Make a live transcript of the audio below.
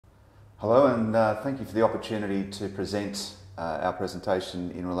Hello, and thank you for the opportunity to present our presentation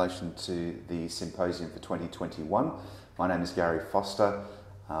in relation to the symposium for 2021. My name is Gary Foster,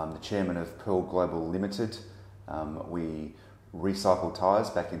 the chairman of Peal Global Limited. We recycle tyres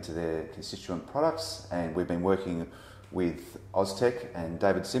back into their constituent products, and we've been working with Austek and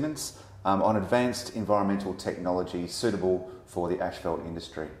David Simmons on advanced environmental technology suitable for the asphalt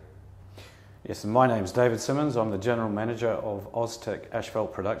industry. Yes, my name's David Simmons. I'm the General Manager of Austek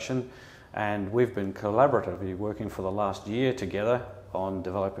Asphalt Production, and we've been collaboratively working for the last year together on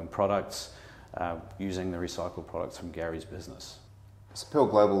developing products using the recycled products from Gary's business. So Peal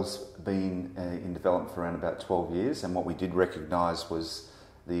Global's been in development for around about 12 years, and what we did recognise was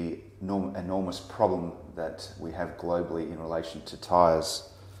the enormous problem that we have globally in relation to tyres.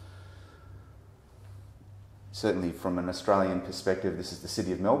 Certainly from an Australian perspective, this is the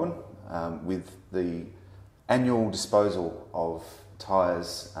City of Melbourne, with the annual disposal of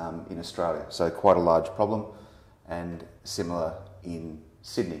tyres in Australia. So quite a large problem, and similar in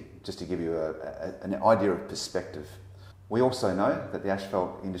Sydney, just to give you an idea of perspective. We also know that the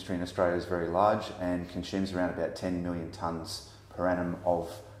asphalt industry in Australia is very large and consumes around about 10 million tonnes per annum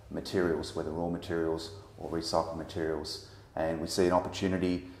of materials, whether raw materials or recycled materials. And we see an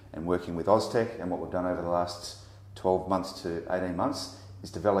opportunity in working with Austek, and what we've done over the last 12 months to 18 months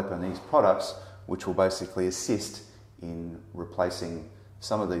is developing these products which will basically assist in replacing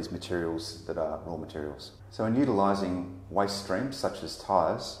some of these materials that are raw materials. So in utilising waste streams such as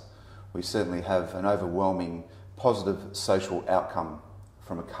tyres, we certainly have an overwhelming positive social outcome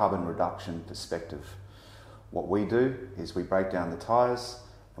from a carbon reduction perspective. What we do is we break down the tyres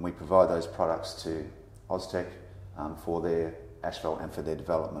and we provide those products to Austek for their asphalt and for their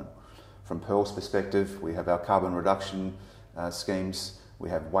development. From Pearl's perspective, we have our carbon reduction schemes, we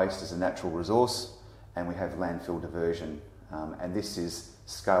have waste as a natural resource, and we have landfill diversion. And this is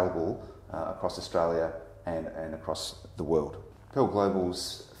scalable across Australia and across the world. Peal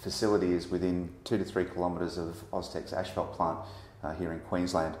Global's facility is within 2 to 3 kilometres of Austek's asphalt plant here in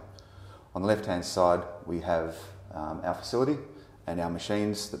Queensland. On the left-hand side, we have our facility and our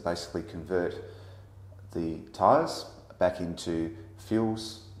machines that basically convert the tyres back into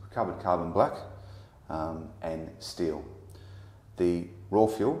fuels, recovered carbon black and steel. The raw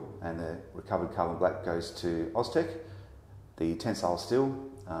fuel and the recovered carbon black goes to Austek. The tensile steel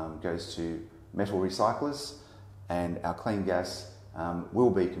goes to metal recyclers, and our clean gas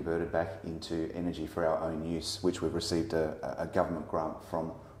will be converted back into energy for our own use, which we've received a government grant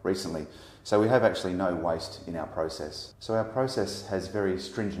from recently. So we have actually no waste in our process. So our process has very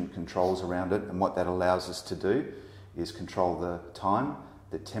stringent controls around it, and what that allows us to do is control the time,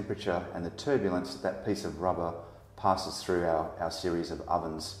 the temperature and the turbulence that piece of rubber passes through our series of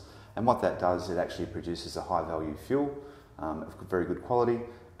ovens. And what that does, it actually produces a high value fuel of very good quality,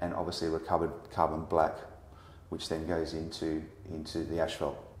 and obviously recovered carbon black, which then goes into the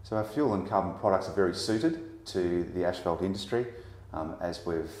asphalt. So our fuel and carbon products are very suited to the asphalt industry as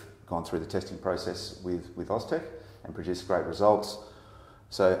we've gone through the testing process with Austek and produced great results.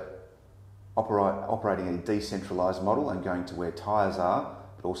 So operating in a decentralised model and going to where tyres are,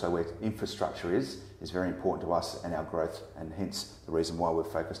 but also where infrastructure is very important to us and our growth, and hence the reason why we've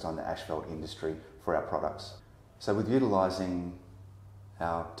focused on the asphalt industry for our products. So with utilising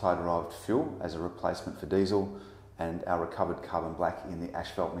our tyre-derived fuel as a replacement for diesel and our recovered carbon black in the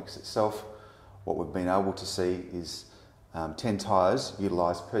asphalt mix itself, what we've been able to see is 10 tyres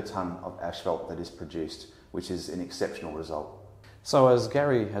utilised per tonne of asphalt that is produced, which is an exceptional result. So as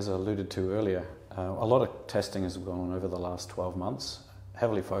Gary has alluded to earlier, a lot of testing has gone on over the last 12 months,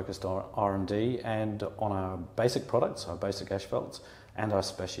 heavily focused on R&D and on our basic products, our basic asphalts, and our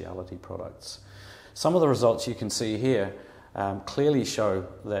speciality products. Some of the results you can see here clearly show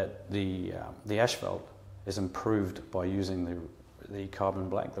that the asphalt is improved by using the carbon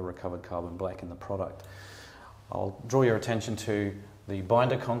black, the recovered carbon black in the product. I'll draw your attention to the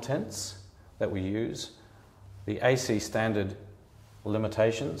binder contents that we use, the AC standard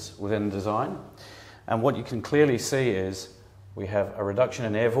limitations within design, and what you can clearly see is we have a reduction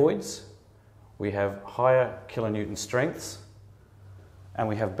in air voids, we have higher kilonewton strengths, and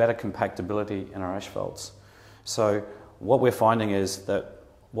we have better compatibility in our asphalts. So what we're finding is that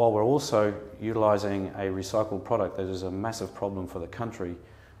while we're also utilising a recycled product that is a massive problem for the country,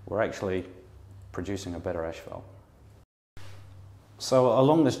 we're actually producing a better asphalt. So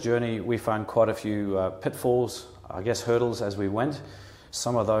along this journey we found quite a few pitfalls, I guess hurdles as we went.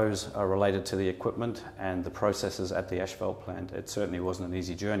 Some of those are related to the equipment and the processes at the asphalt plant. It certainly wasn't an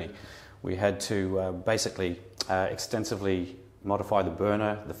easy journey. We had to basically extensively modify the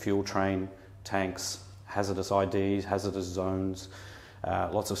burner, the fuel train, tanks, hazardous IDs, hazardous zones,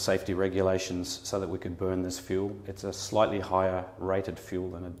 lots of safety regulations so that we could burn this fuel. It's a slightly higher rated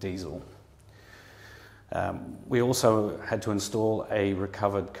fuel than a diesel. We also had to install a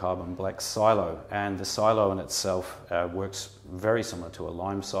recovered carbon black silo, and the silo in itself works very similar to a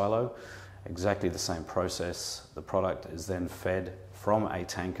lime silo, exactly the same process. The product is then fed from a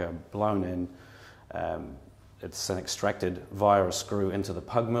tanker, blown in, it's then extracted via a screw into the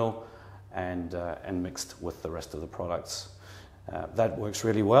pug mill and mixed with the rest of the products. That works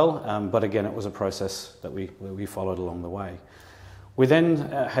really well, but again it was a process that we followed along the way. We then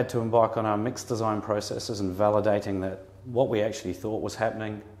had to embark on our mix design processes and validating that what we actually thought was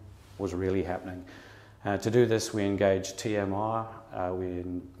happening was really happening. To do this, we engaged TMR, we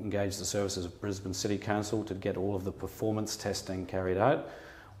engaged the services of Brisbane City Council to get all of the performance testing carried out,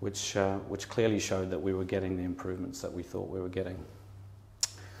 which clearly showed that we were getting the improvements that we thought we were getting.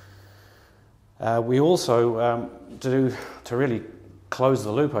 We also, to really close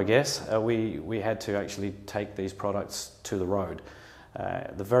the loop, I guess, we had to actually take these products to the road.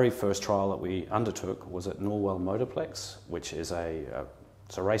 The very first trial that we undertook was at Norwell Motorplex, which is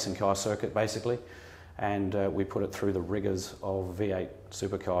it's a racing car circuit basically, and we put it through the rigours of V8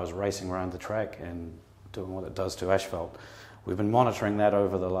 supercars racing around the track and doing what it does to asphalt. We've been monitoring that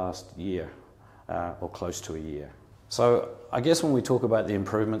over the last year, or close to a year. So I guess when we talk about the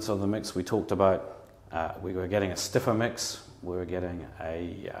improvements of the mix, we talked about we were getting a stiffer mix, we were getting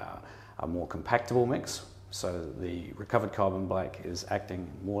a more compactable mix. So the recovered carbon black is acting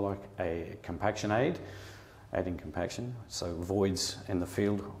more like a compaction aid, aiding compaction. So voids in the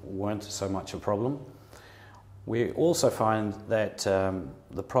field weren't so much a problem. We also find that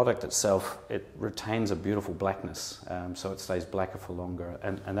the product itself, it retains a beautiful blackness, so it stays blacker for longer,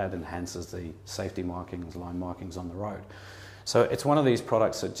 and that enhances the safety markings, line markings on the road. So it's one of these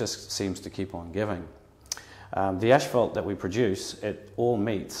products that just seems to keep on giving. The asphalt that we produce, it all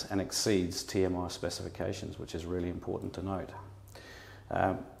meets and exceeds TMR specifications, which is really important to note.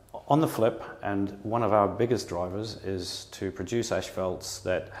 On the flip, and one of our biggest drivers is to produce asphalts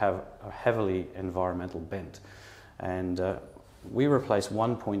that have a heavily environmental bent. And we replace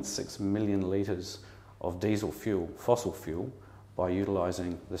 1.6 million litres of diesel fuel, fossil fuel, by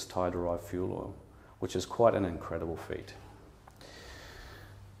utilising this tyre-derived fuel oil, which is quite an incredible feat.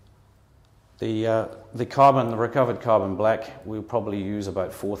 The recovered carbon black, we'll probably use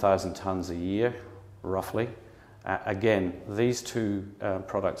about 4,000 tonnes a year, roughly. Again, these two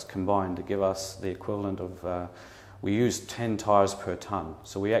products combined to give us the equivalent of, we use 10 tyres per tonne.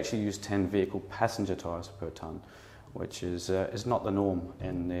 So we actually use 10 vehicle passenger tyres per tonne, which is not the norm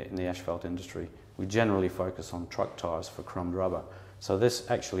in the asphalt industry. We generally focus on truck tyres for chromed rubber. So this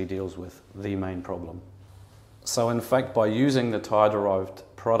actually deals with the main problem. So in fact, by using the tyre-derived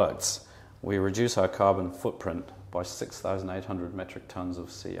products, we reduce our carbon footprint by 6,800 metric tonnes of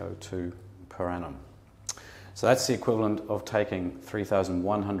CO2 per annum. So that's the equivalent of taking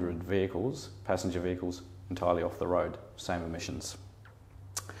 3,100 vehicles, passenger vehicles, entirely off the road, same emissions.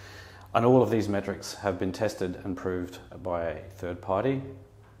 And all of these metrics have been tested and proved by a third party,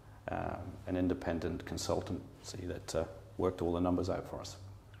 an independent consultancy that worked all the numbers out for us.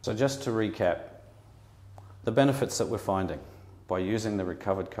 So just to recap, the benefits that we're finding by using the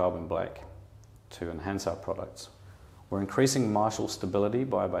recovered carbon black to enhance our products. We're increasing Marshall stability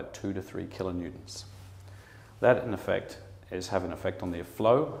by about 2 to 3 kilonewtons. That in effect is having an effect on the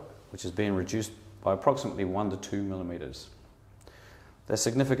flow, which is being reduced by approximately 1 to 2 millimetres. They're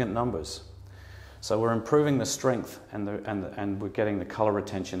significant numbers. So we're improving the strength and we're getting the colour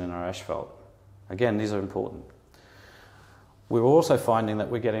retention in our asphalt. Again, these are important. We're also finding that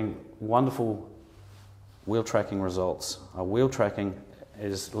we're getting wonderful wheel tracking results. Our wheel tracking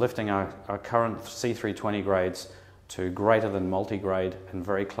is lifting our current C320 grades to greater than multi-grade and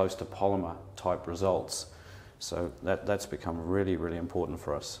very close to polymer type results. So that's become really, really important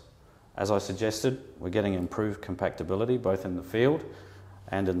for us. As I suggested, we're getting improved compactability both in the field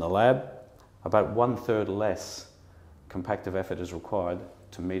and in the lab. About 1/3 less compactive effort is required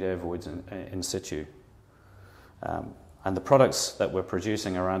to meet air voids in situ. And the products that we're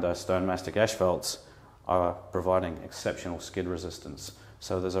producing around our stone mastic asphalts are providing exceptional skid resistance.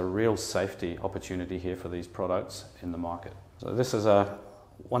 So there's a real safety opportunity here for these products in the market. So this is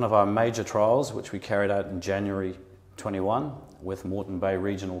one of our major trials, which we carried out in January 21 with Moreton Bay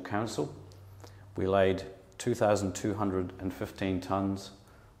Regional Council. We laid 2,215 tonnes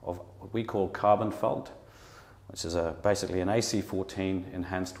of what we call carbon felt, which is basically an AC14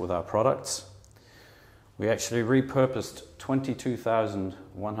 enhanced with our products. We actually repurposed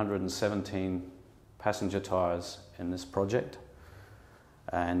 22,117 passenger tyres in this project,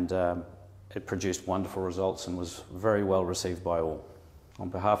 and it produced wonderful results and was very well received by all. On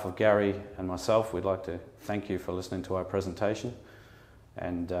behalf of Gary and myself, we'd like to thank you for listening to our presentation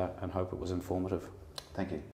and hope it was informative. Thank you.